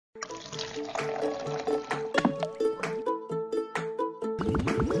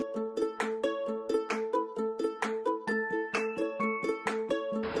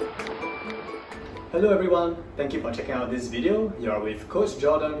Hello everyone, thank you for checking out this video. You are with Coach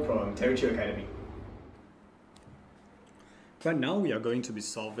Jordan from Territory Academy. Right now we are going to be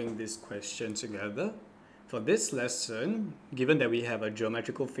solving this question together. For this lesson, given that we have a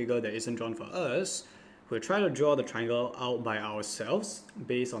geometrical figure that isn't drawn for us, we'll try to draw the triangle out by ourselves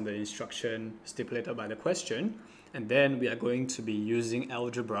based on the instruction stipulated by the question, and then we are going to be using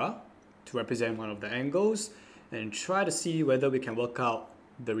algebra to represent one of the angles and try to see whether we can work out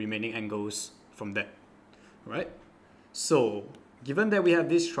the remaining angles from there. Right? So, given that we have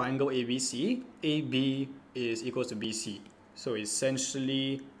this triangle ABC, AB is equal to BC. So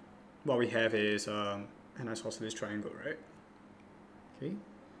essentially what we have is an isosceles triangle, right? Okay.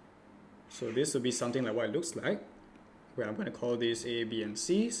 So this will be something like what it looks like, where I'm going to call this A, B, and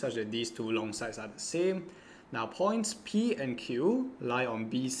C, such that these two long sides are the same. Now points P and Q lie on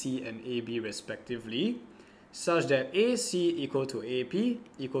BC and AB respectively, such that AC equal to AP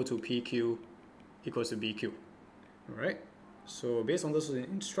equal to PQ equals to BQ. Alright, so based on those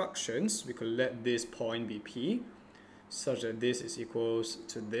instructions, we could let this point be P, such that this is equals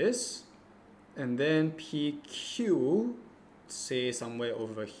to this, and then PQ, say somewhere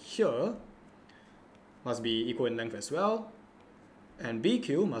over here, must be equal in length as well, and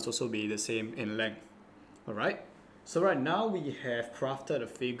BQ must also be the same in length. Alright, so right now we have crafted a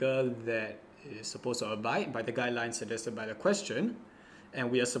figure that is supposed to abide by the guidelines suggested by the question, and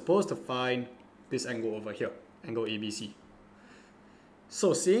we are supposed to find this angle over here, angle ABC.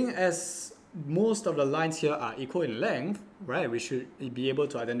 So seeing as most of the lines here are equal in length, right, we should be able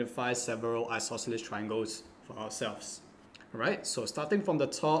to identify several isosceles triangles for ourselves. Alright, so starting from the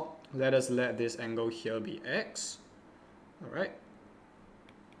top, let this angle here be X. Alright,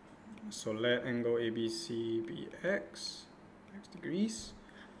 so let angle ABC be X degrees.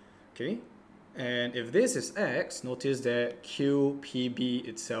 Okay, and if this is X, notice that QPB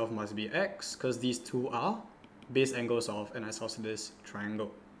itself must be X, because these two are base angles of an isosceles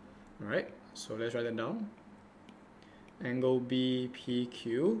triangle. Alright, so let's write that down. Angle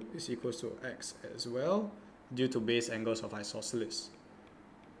BPQ is equal to X as well, due to base angles of isosceles.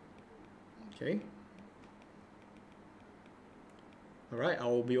 Okay. Alright, I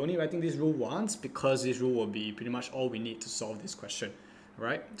will be only writing this rule once because this rule will be pretty much all we need to solve this question.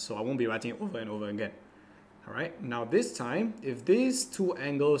 Alright, so I won't be writing it over and over again. Alright, now this time, if these two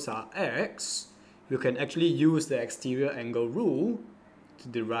angles are X, you can actually use the exterior angle rule to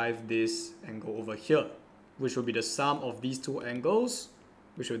derive this angle over here, which will be the sum of these two angles,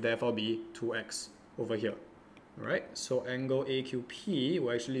 which will therefore be 2x over here. Alright, so angle AQP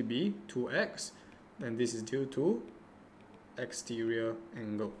will actually be 2x, and this is due to exterior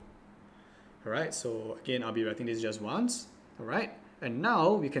angle. Alright, so again, I'll be writing this just once. Alright, and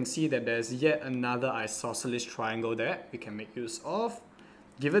now we can see that there's yet another isosceles triangle that we can make use of.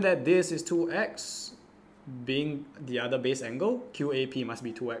 Given that this is 2x, being the other base angle, QAP must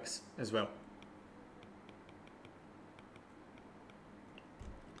be 2x as well.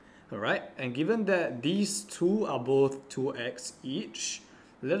 Alright, and given that these two are both 2x each,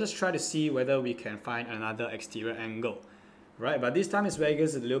 let us try to see whether we can find another exterior angle. Right, but this time it's where it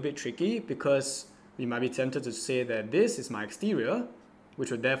gets a little bit tricky, because we might be tempted to say that this is my exterior, which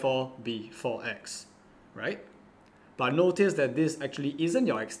would therefore be 4x, right? But notice that this actually isn't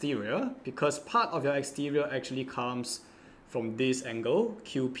your exterior, because part of your exterior actually comes from this angle,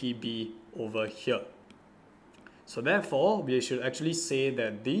 QPB over here. So therefore, we should actually say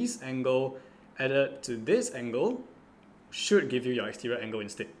that this angle added to this angle should give you your exterior angle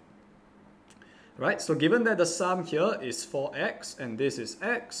instead. Right, so given that the sum here is 4x and this is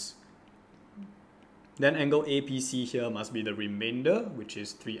x, then angle APC here must be the remainder, which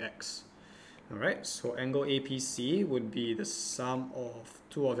is 3x. Alright, so angle APC would be the sum of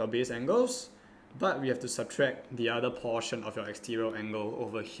two of your base angles, but we have to subtract the other portion of your exterior angle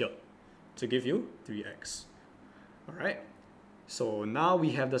over here to give you 3x. Alright, so now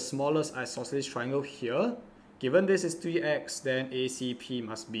we have the smallest isosceles triangle here. Given this is 3x, then ACP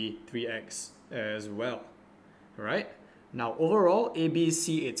must be 3x as well. Alright, now overall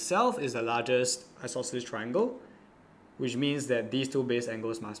ABC itself is the largest isosceles triangle, which means that these two base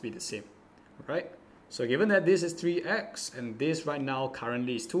angles must be the same. Right? So given that this is 3x and this right now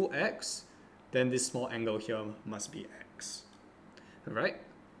currently is 2x, then this small angle here must be x. Alright?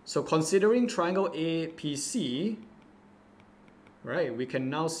 So considering triangle APC, right, we can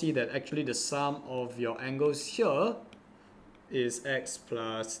now see that actually the sum of your angles here is x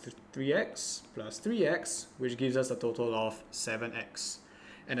plus 3x plus 3x, which gives us a total of 7x.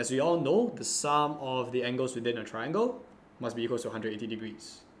 And as we all know, the sum of the angles within a triangle must be equal to 180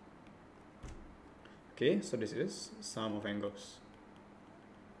 degrees. Okay, so this is sum of angles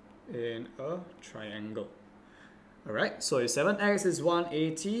in a triangle. Alright, so if 7x is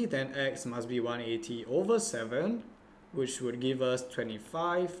 180, then x must be 180 over 7, which would give us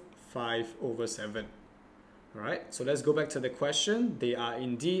 25, 5 over 7. Alright, so let's go back to the question. They are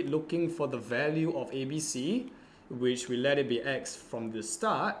indeed looking for the value of ABC, which we let it be x from the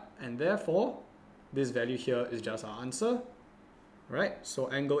start, and therefore this value here is just our answer. Right, so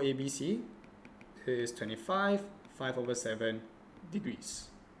angle ABC is 25, 5 over 7 degrees.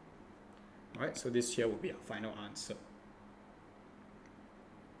 Alright, so this here will be our final answer.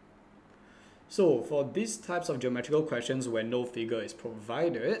 So for these types of geometrical questions where no figure is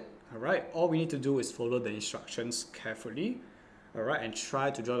provided, alright, all we need to do is follow the instructions carefully, alright, and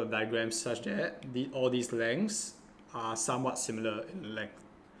try to draw the diagram such that all these lengths are somewhat similar in length.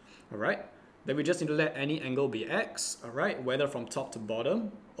 Alright, then we just need to let any angle be x, alright, whether from top to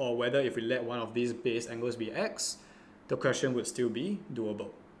bottom, or whether if we let one of these base angles be x, the question would still be doable.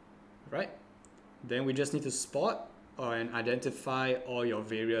 Right? Then we just need to spot and identify all your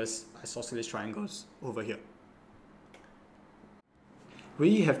various isosceles triangles over here.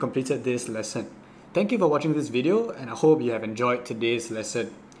 We have completed this lesson. Thank you for watching this video, and I hope you have enjoyed today's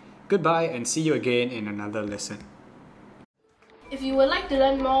lesson. Goodbye and see you again in another lesson. If you would like to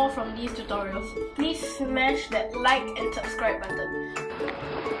learn more from these tutorials, please smash that like and subscribe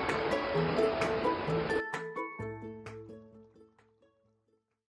button.